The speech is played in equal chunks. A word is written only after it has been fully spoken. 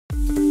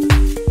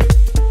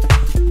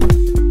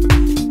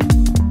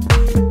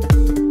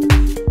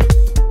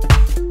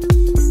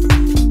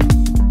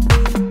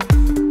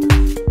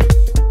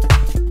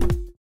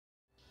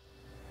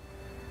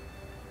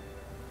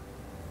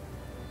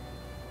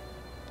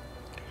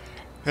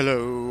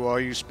Hello, all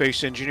you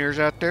space engineers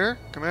out there.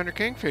 Commander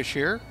Kingfish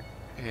here,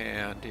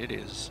 and it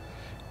is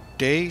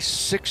day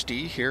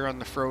 60 here on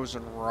the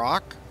frozen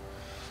rock.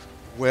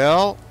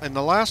 Well, in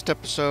the last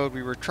episode,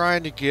 we were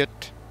trying to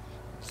get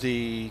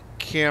the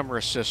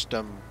camera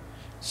system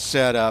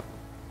set up,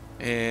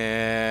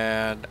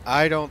 and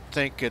I don't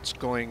think it's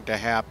going to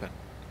happen.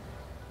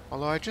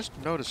 Although I just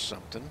noticed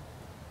something.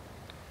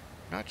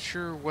 Not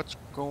sure what's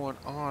going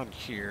on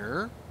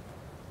here.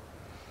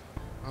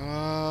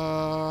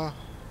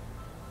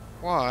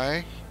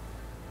 Why?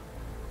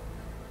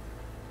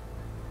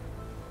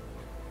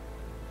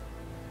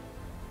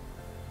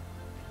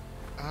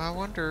 I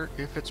wonder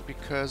if it's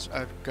because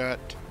I've got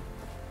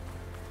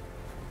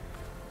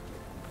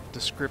the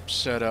script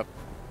set up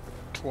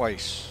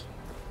twice,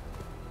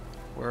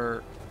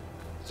 where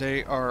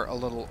they are a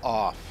little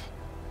off.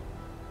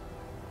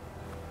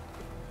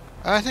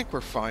 I think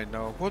we're fine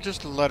though. We'll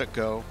just let it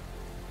go.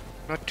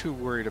 Not too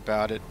worried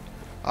about it.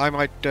 I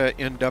might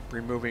end up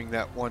removing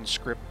that one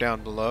script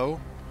down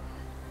below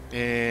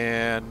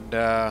and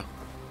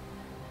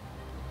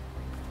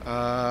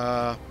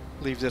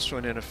leave this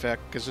one in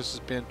effect because this has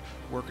been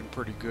working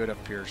pretty good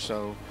up here.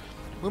 So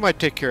we might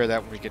take care of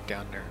that when we get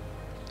down there.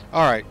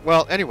 Alright,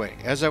 well anyway,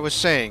 as I was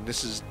saying,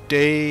 this is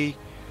day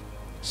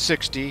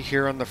 60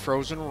 here on the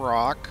frozen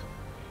rock,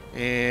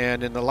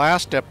 and in the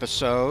last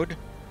episode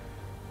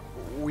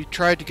we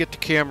tried to get the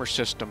camera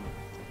system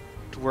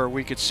to where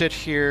we could sit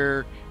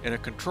here in a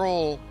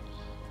control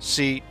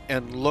seat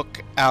and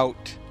look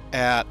out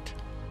at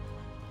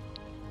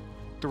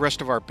the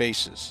rest of our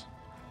bases.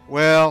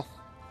 Well,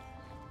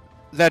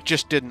 that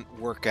just didn't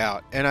work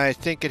out, and I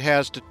think it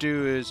has to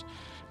do is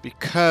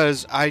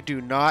because I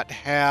do not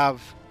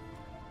have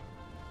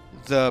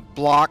the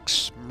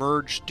blocks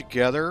merged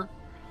together.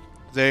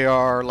 They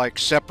are like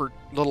separate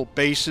little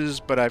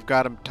bases, but I've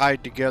got them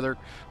tied together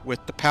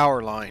with the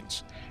power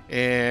lines,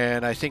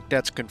 and I think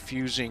that's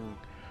confusing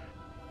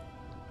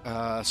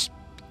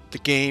the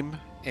game,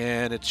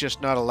 and it's just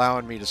not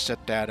allowing me to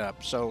set that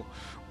up. So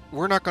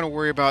we're not going to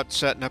worry about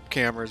setting up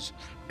cameras.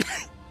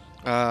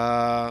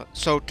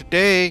 So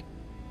today,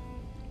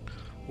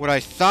 what I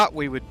thought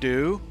we would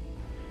do,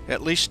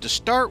 at least to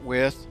start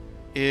with,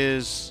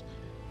 is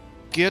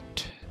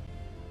get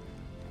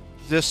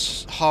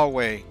this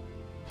hallway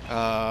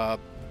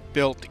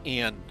built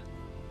in.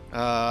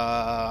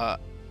 A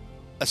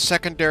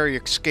secondary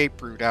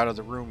escape route out of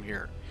the room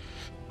here.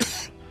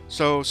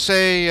 So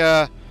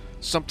say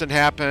something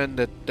happened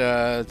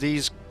that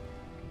these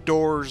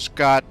doors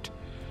got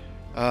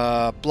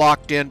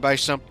blocked in by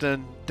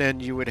something, then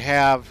you would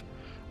have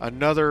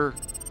another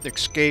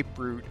escape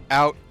route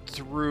out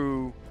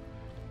through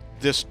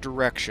this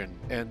direction.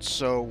 And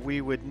so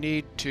we would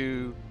need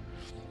to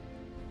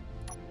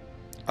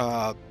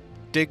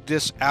dig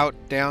this out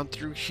down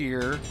through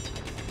here,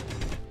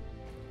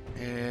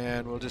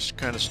 and we'll just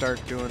kind of start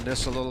doing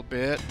this a little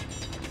bit.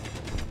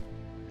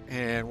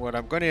 And what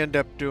I'm going to end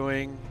up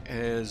doing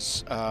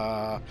is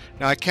now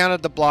I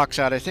counted the blocks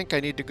out. I think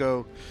I need to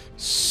go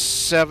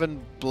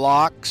 7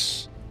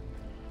 blocks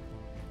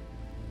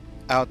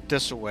out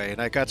this way,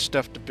 and I got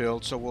stuff to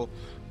build, so we'll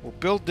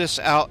build this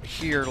out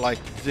here like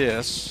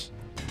this.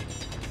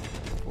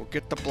 We'll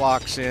get the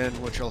blocks in,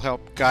 which will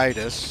help guide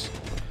us.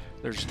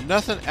 There's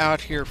nothing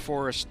out here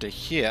for us to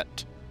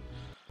hit,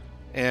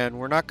 and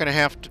we're not going to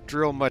have to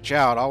drill much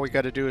out. All we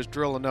got to do is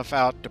drill enough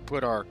out to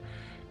put our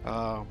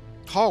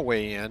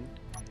hallway in,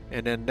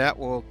 and then that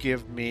will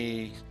give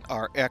me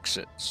our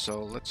exit.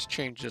 So let's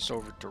change this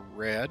over to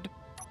red,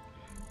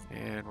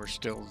 and we're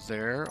still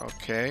there.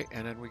 Okay,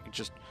 and then we can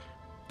just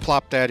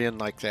plop that in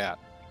like that.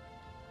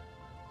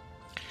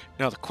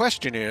 Now the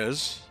question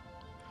is,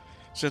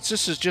 since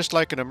this is just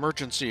like an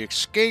emergency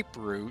escape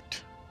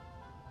route,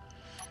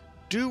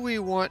 do we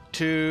want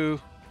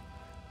to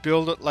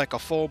build it like a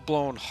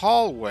full-blown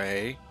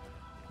hallway,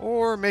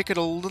 or make it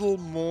a little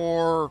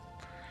more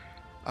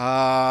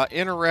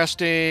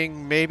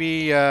interesting?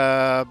 Maybe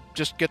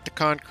just get the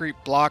concrete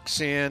blocks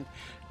in,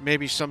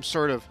 maybe some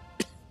sort of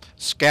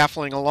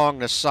scaffolding along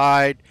the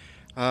side,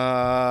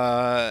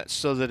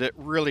 so that it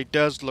really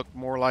does look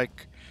more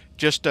like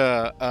just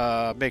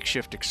a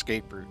makeshift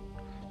escape route.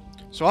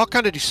 So I'll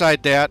kind of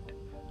decide that.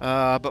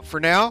 But for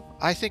now,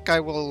 I think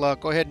I will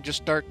go ahead and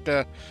just start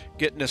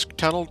getting this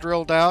tunnel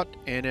drilled out,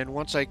 and then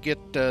once I get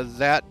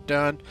that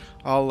done,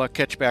 I'll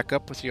catch back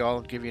up with you all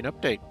and give you an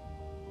update.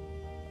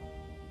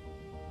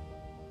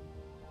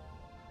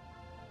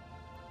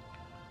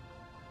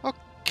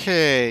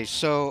 Okay,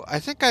 so I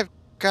think I've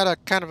got a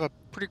kind of a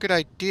pretty good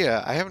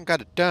idea. I haven't got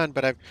it done,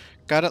 but I've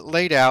got it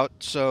laid out.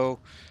 So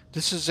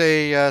this is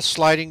a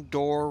sliding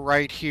door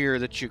right here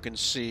that you can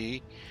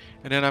see,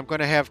 and then I'm going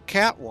to have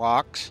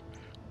catwalks.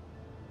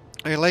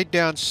 I laid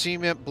down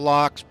cement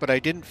blocks, but I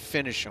didn't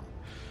finish them.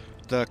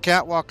 The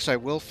catwalks I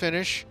will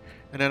finish,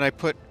 and then I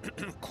put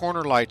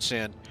corner lights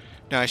in.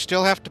 Now I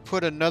still have to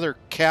put another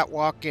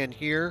catwalk in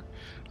here.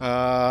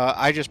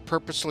 I just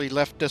purposely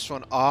left this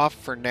one off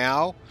for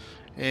now,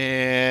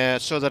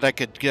 and so that I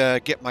could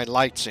get my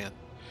lights in.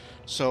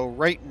 So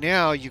right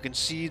now you can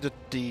see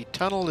that the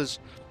tunnel is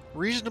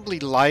reasonably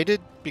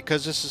lighted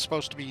because this is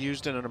supposed to be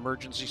used in an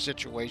emergency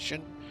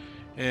situation.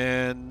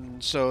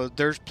 And so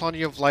there's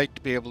plenty of light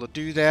to be able to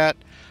do that.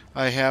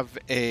 I have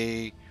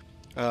a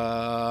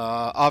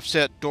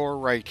offset door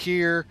right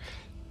here.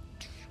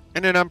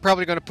 And then I'm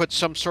probably going to put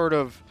some sort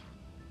of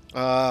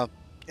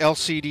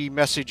LCD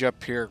message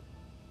up here.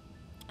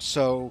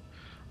 So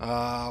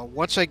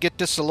once I get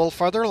this a little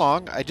farther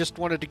along, I just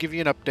wanted to give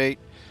you an update.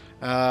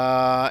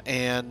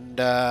 And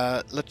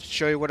let's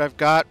show you what I've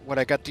got, what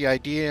I got the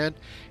idea in.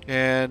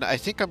 And I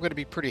think I'm going to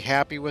be pretty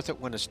happy with it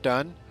when it's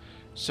done.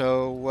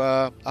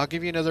 So I'll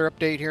give you another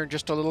update here in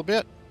just a little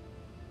bit.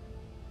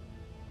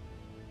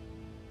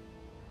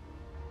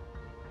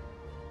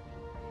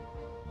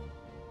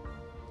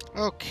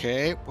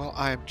 Okay, well,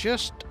 I'm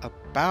just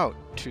about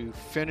to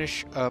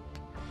finish up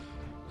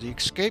the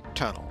escape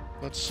tunnel.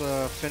 Let's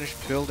finish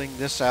building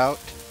this out.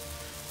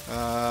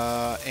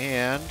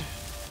 And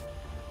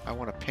I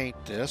want to paint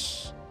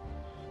this.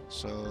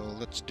 So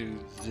let's do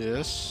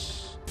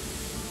this.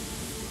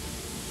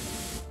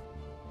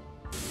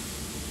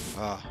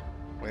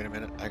 Wait a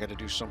minute, I gotta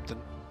do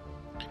something.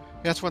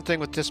 That's one thing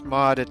with this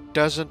mod, it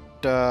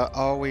doesn't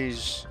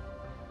always...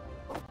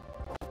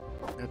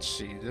 Let's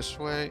see, this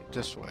way,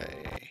 this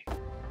way.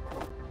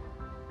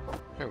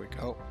 There we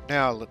go.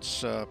 Now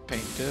let's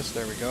paint this.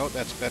 There we go,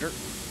 that's better.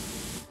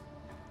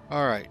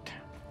 Alright.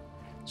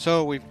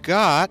 So we've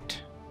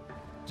got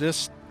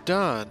this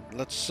done.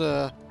 Let's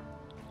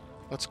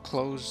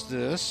close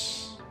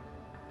this.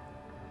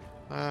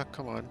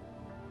 Come on.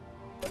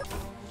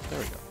 There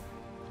we go.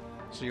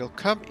 So you'll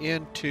come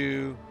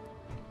into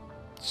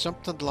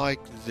something like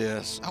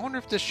this. I wonder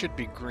if this should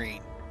be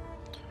green.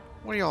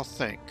 What do y'all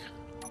think?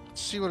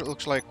 Let's see what it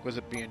looks like with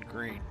it being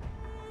green.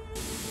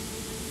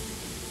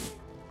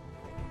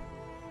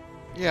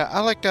 Yeah,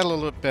 I like that a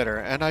little bit better.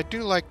 And I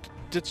do like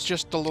it's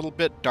just a little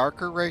bit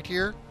darker right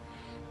here.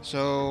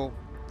 So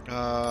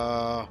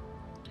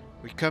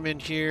we come in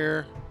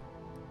here.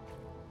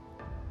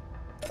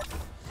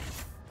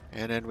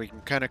 And then we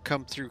can kind of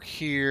come through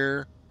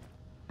here.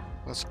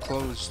 Let's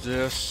close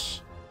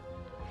this.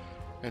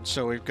 And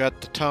so we've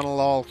got the tunnel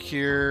all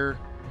here.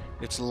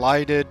 It's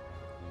lighted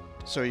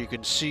so you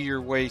can see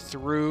your way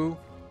through.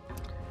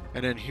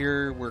 And then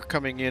here we're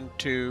coming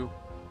into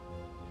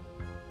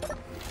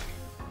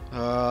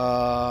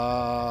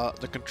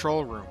the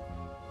control room.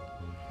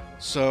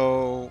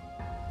 So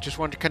just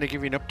wanted to kind of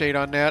give you an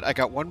update on that. I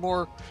got one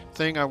more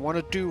thing I want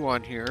to do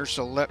on here,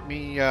 so let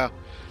me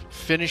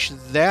finish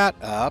that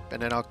up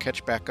and then I'll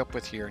catch back up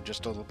with you in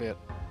just a little bit.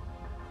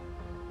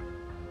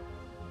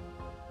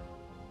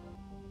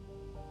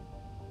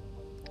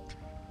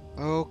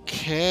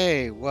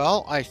 Okay,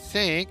 well, I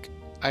think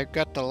I've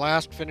got the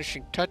last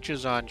finishing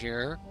touches on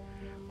here,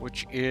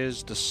 which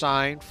is the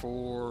sign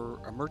for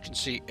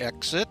emergency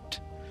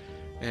exit.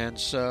 And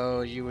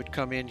so you would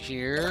come in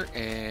here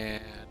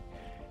and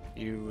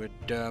you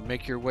would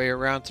make your way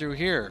around through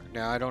here.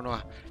 Now, I don't know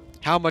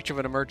how much of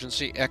an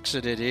emergency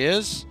exit it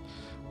is,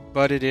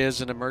 but it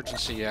is an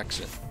emergency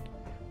exit.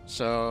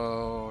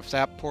 So if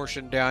that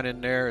portion down in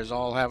there is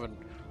all having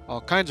all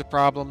kinds of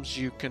problems,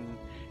 you can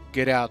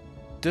get out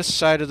this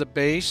side of the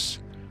base,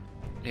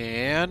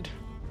 and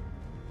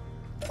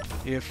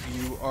if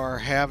you are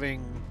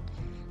having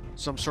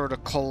some sort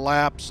of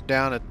collapse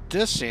down at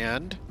this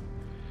end,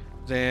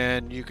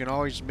 then you can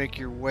always make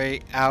your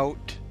way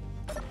out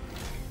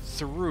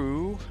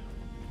through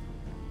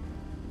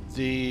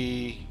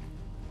the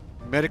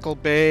medical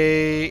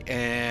bay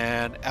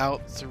and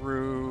out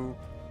through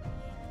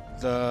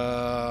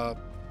the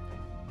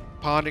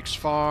Pondix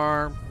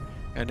farm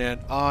and then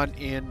on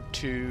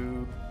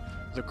into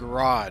the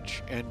garage,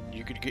 and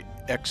you could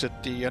exit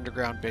the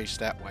underground base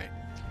that way.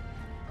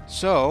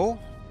 So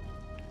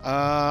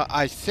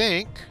I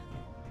think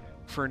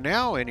for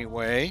now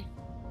anyway,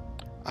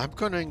 I'm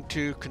going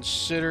to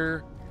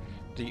consider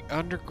the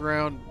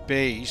underground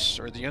base,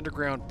 or the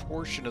underground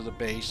portion of the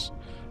base,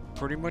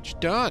 pretty much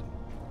done.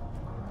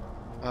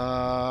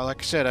 Like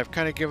I said, I've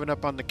kind of given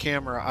up on the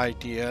camera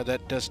idea.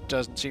 That just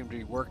doesn't seem to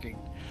be working.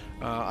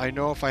 I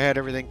know if I had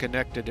everything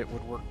connected, it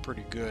would work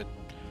pretty good.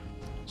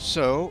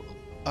 So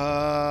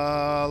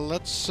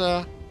let's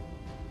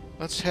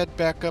head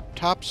back up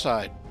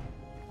topside.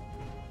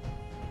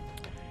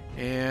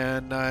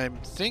 And I'm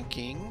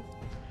thinking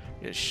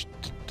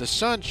the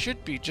sun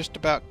should be just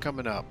about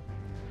coming up.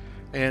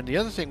 And the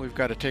other thing we've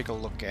got to take a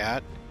look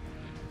at,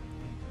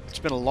 it's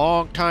been a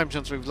long time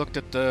since we've looked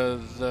at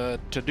the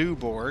to-do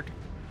board,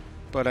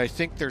 but I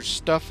think there's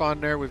stuff on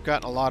there. We've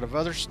gotten a lot of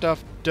other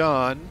stuff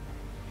done,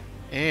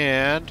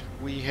 and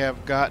we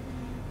have gotten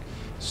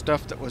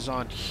stuff that was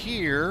on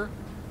here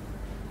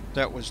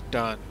that was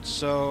done.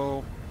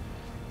 So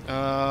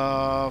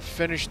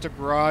finish the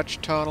garage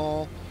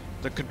tunnel,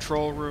 the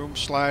control room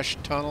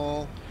 /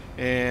 tunnel,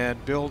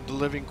 and build the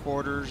living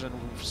quarters, and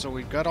so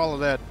we've got all of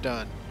that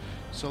done.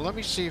 So let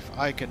me see if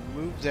I can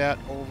move that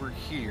over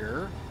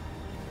here.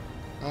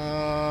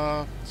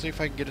 See if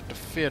I can get it to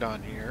fit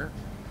on here.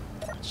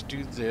 Let's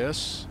do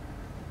this.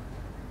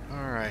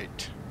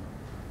 Alright.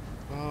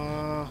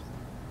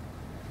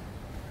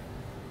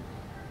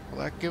 Will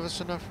that give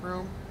us enough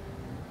room?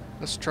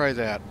 Let's try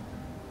that.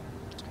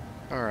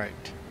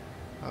 Alright.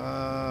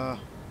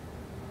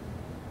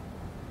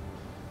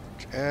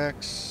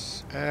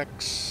 X.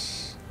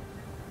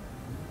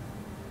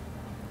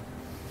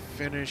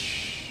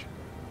 Finish.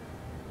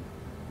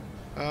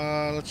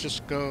 Let's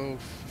just go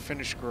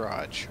finish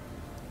garage.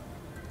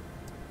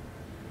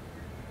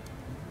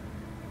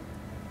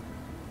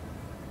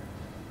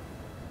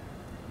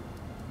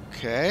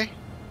 Okay.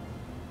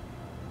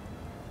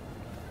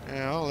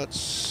 Now let's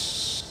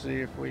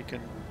see if we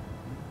can...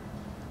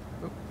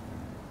 Oop.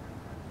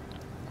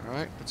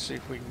 Alright, let's see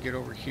if we can get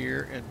over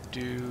here and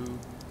do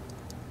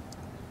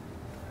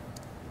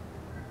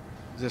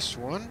this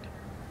one.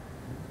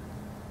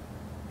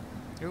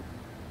 Oop.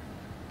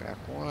 Back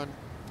one.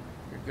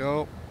 Here we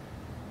go.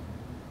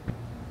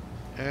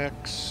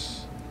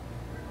 X.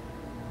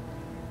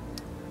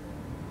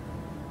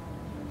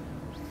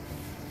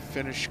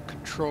 Finish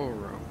control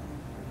room.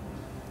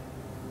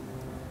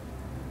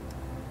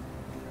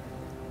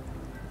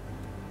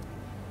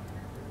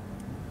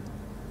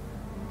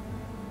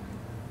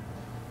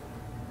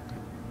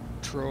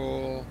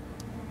 Control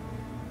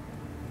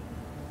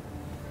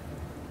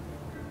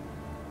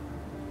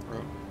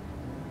room.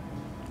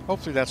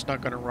 Hopefully that's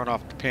not going to run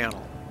off the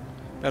panel.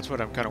 That's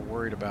what I'm kind of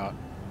worried about.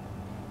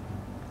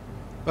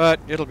 But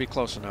it'll be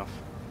close enough.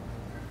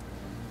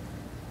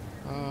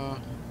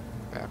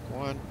 Back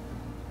one.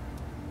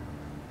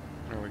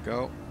 There we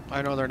go.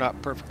 I know they're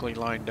not perfectly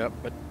lined up,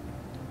 but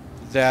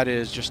that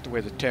is just the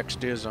way the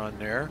text is on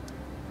there.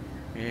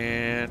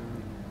 And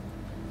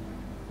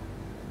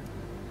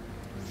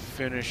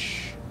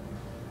finish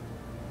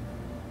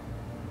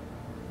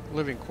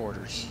living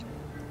quarters.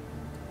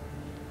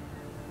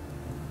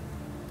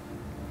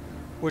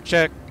 Which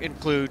that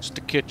includes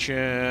the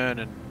kitchen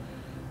and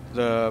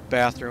the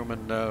bathroom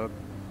and the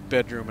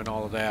bedroom and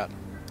all of that.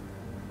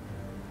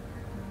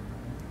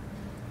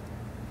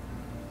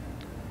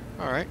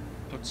 Alright,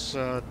 let's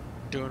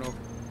do an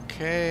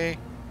okay.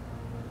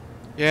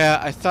 Yeah,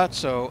 I thought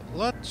so.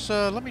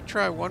 Let me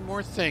try one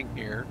more thing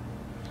here.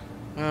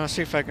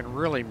 See if I can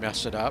really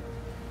mess it up.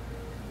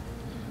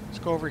 Let's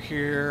go over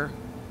here.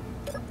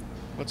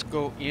 Let's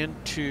go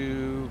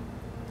into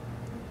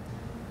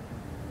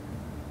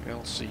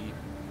LCD.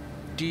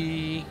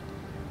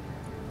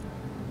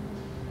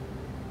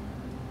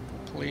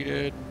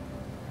 Completed.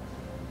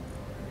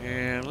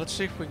 And let's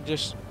see if we can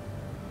just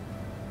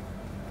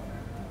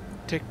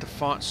take the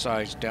font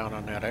size down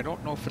on that. I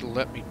don't know if it'll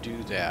let me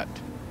do that.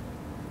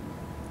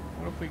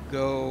 What if we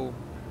go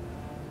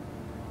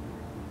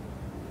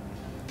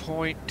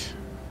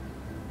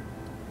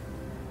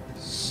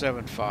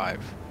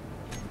 0.75?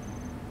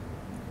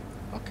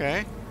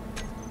 Okay.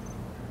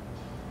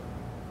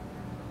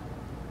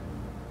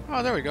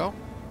 Oh, there we go.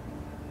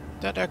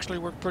 That actually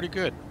worked pretty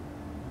good.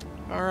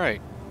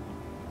 Alright.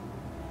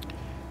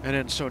 And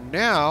then so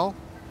now,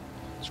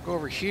 let's go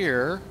over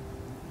here.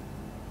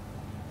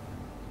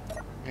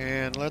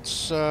 And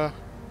let's,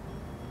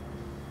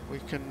 we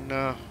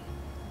can,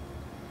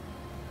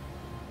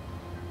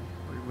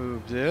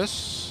 remove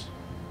this.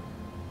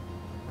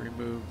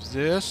 Remove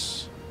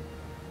this.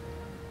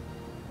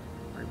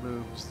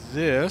 Remove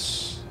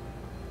this.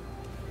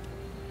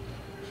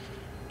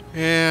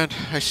 And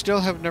I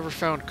still have never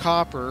found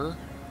copper.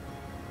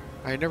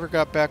 I never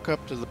got back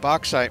up to the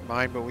bauxite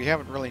mine, but we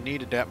haven't really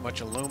needed that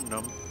much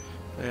aluminum.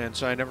 And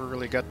so I never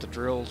really got the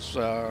drills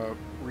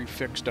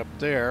refixed up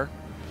there.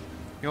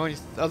 The only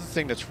other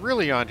thing that's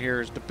really on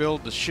here is to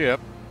build the ship.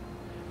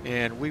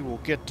 And we will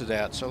get to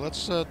that. So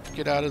let's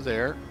get out of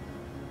there.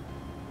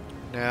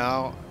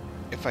 Now,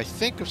 if I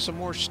think of some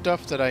more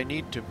stuff that I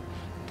need to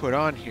put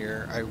on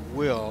here, I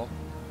will.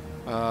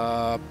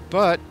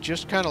 But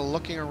just kind of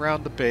looking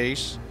around the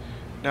base.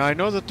 Now I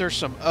know that there's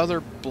some other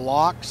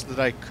blocks that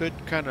I could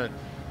kind of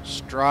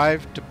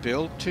strive to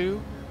build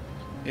to.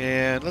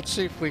 And let's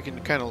see if we can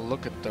kind of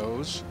look at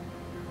those.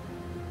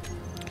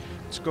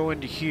 Let's go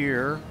into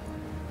here.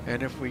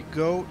 And if we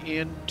go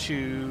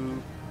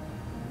into...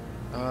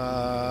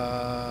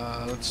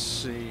 let's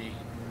see...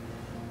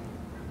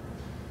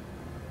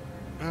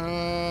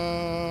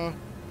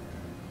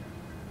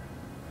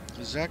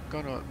 is that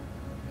gonna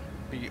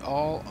be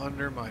all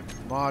under my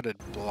modded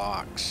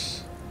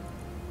blocks?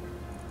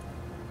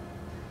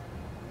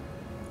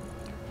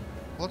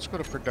 Let's go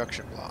to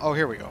production block. Oh,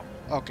 here we go.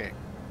 Okay.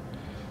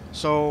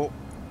 So,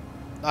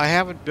 I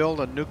haven't built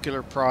a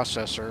nuclear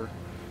processor,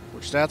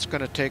 which that's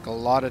going to take a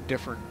lot of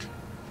different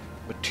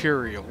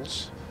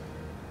materials.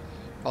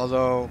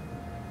 Although,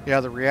 yeah,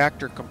 the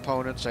reactor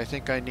components, I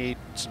think I need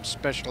some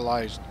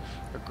specialized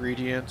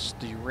ingredients.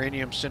 The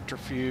uranium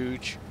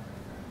centrifuge.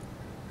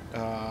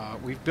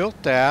 We've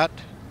built that.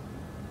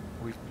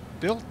 We've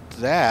built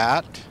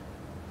that.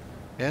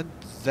 And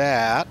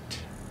that.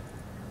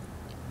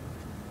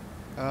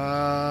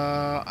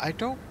 I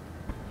don't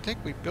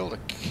think we built a...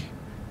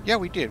 Yeah,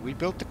 we did. We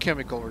built the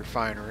chemical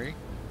refinery.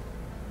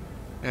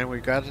 And we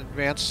got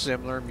advanced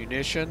similar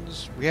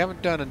munitions. We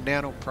haven't done a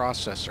nano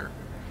processor.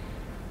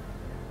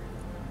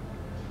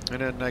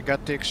 And then I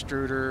got the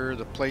extruder,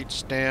 the plate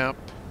stamp.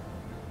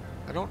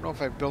 I don't know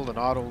if I've built an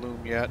auto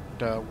loom yet.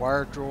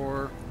 Wire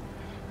drawer.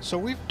 So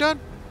we've done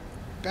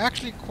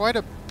actually quite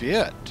a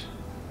bit.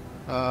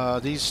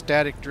 These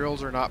static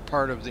drills are not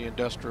part of the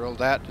industrial.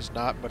 That is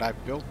not, but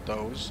I've built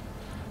those.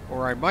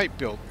 Or I might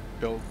build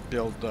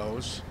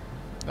those.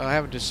 I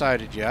haven't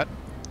decided yet.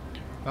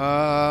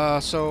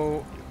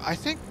 So I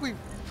think we've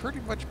pretty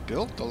much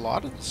built a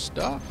lot of the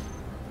stuff.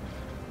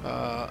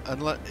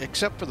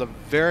 Except for the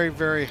very,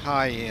 very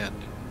high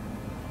end.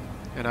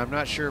 And I'm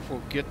not sure if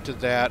we'll get to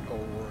that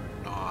or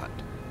not.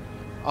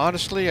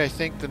 Honestly, I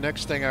think the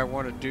next thing I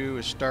want to do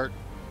is start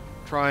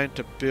trying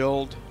to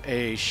build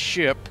a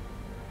ship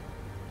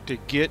to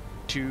get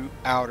to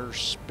outer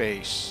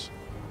space.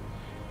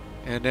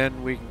 And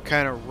then we can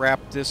kind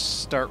of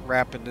start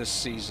wrapping this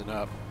season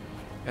up.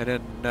 And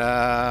then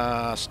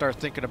start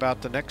thinking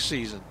about the next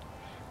season.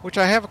 Which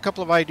I have a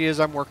couple of ideas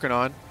I'm working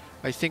on.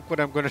 I think what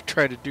I'm going to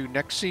try to do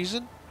next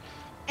season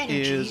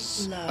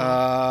is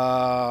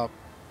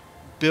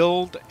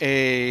build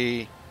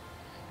a...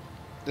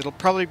 It'll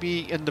probably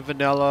be in the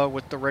vanilla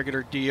with the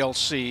regular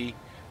DLC.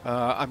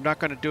 I'm not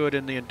going to do it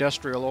in the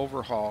industrial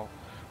overhaul.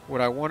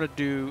 What I want to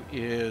do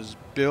is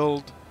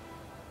build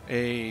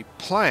a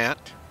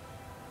plant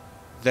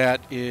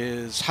that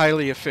is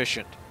highly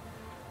efficient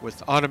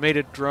with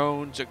automated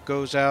drones that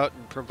goes out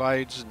and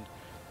provides and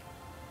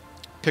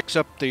picks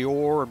up the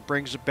ore and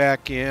brings it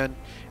back in,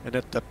 and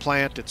that the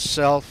plant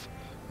itself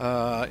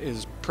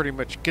is pretty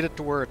much get it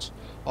to where it's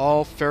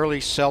all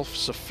fairly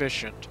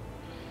self-sufficient,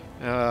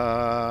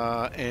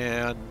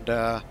 and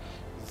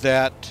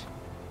that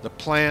the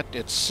plant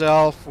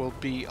itself will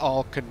be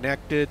all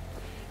connected,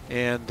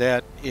 and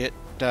that it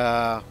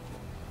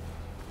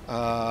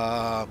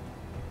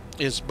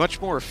is much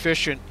more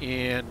efficient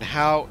in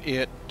how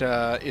it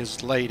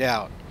is laid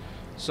out.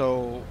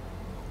 So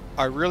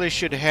I really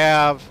should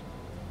have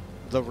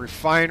the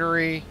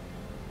refinery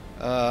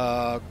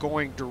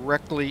going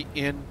directly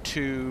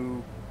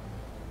into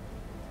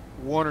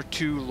one or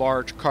two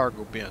large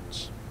cargo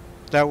bins.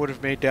 That would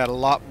have made that a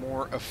lot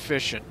more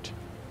efficient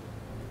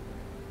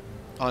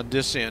on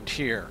this end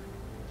here.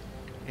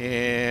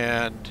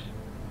 And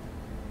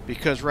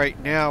because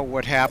right now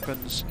what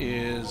happens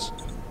is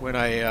when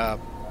I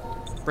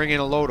bring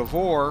in a load of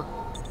ore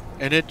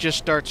and it just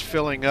starts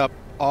filling up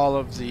all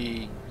of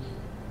the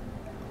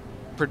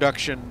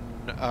production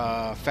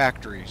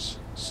factories.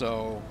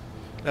 So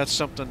that's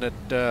something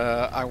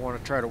that I want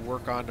to try to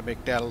work on to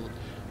make that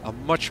a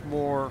much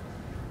more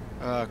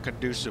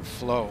conducive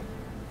flow.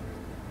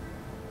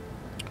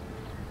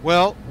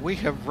 Well, we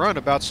have run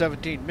about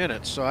 17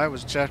 minutes, so I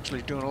was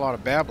actually doing a lot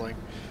of babbling.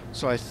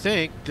 So I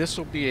think this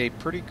will be a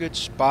pretty good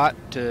spot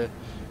to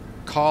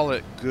call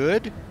it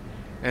good.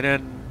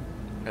 And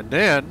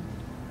then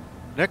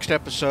next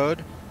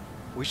episode,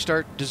 we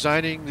start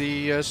designing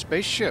the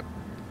spaceship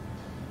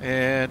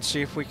and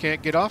see if we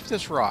can't get off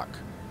this rock.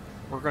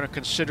 We're going to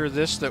consider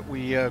this that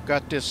we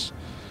got this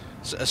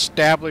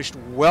established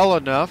well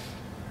enough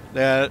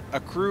that a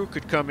crew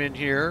could come in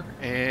here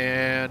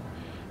and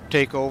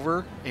take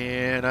over,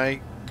 and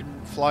I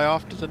can fly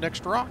off to the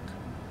next rock.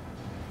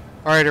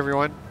 Alright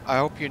everyone, I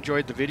hope you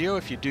enjoyed the video.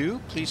 If you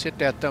do, please hit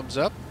that thumbs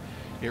up.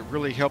 It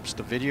really helps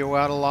the video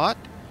out a lot.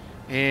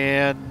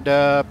 And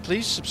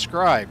please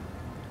subscribe.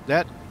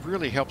 That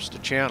really helps the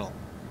channel.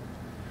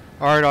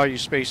 Alright, all you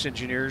space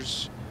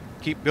engineers,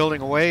 keep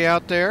building away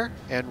out there.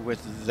 And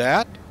with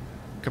that,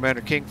 Commander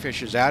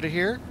Kingfish is out of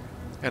here.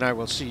 And I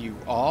will see you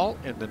all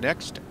in the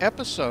next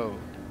episode.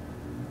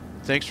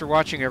 Thanks for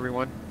watching,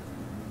 everyone.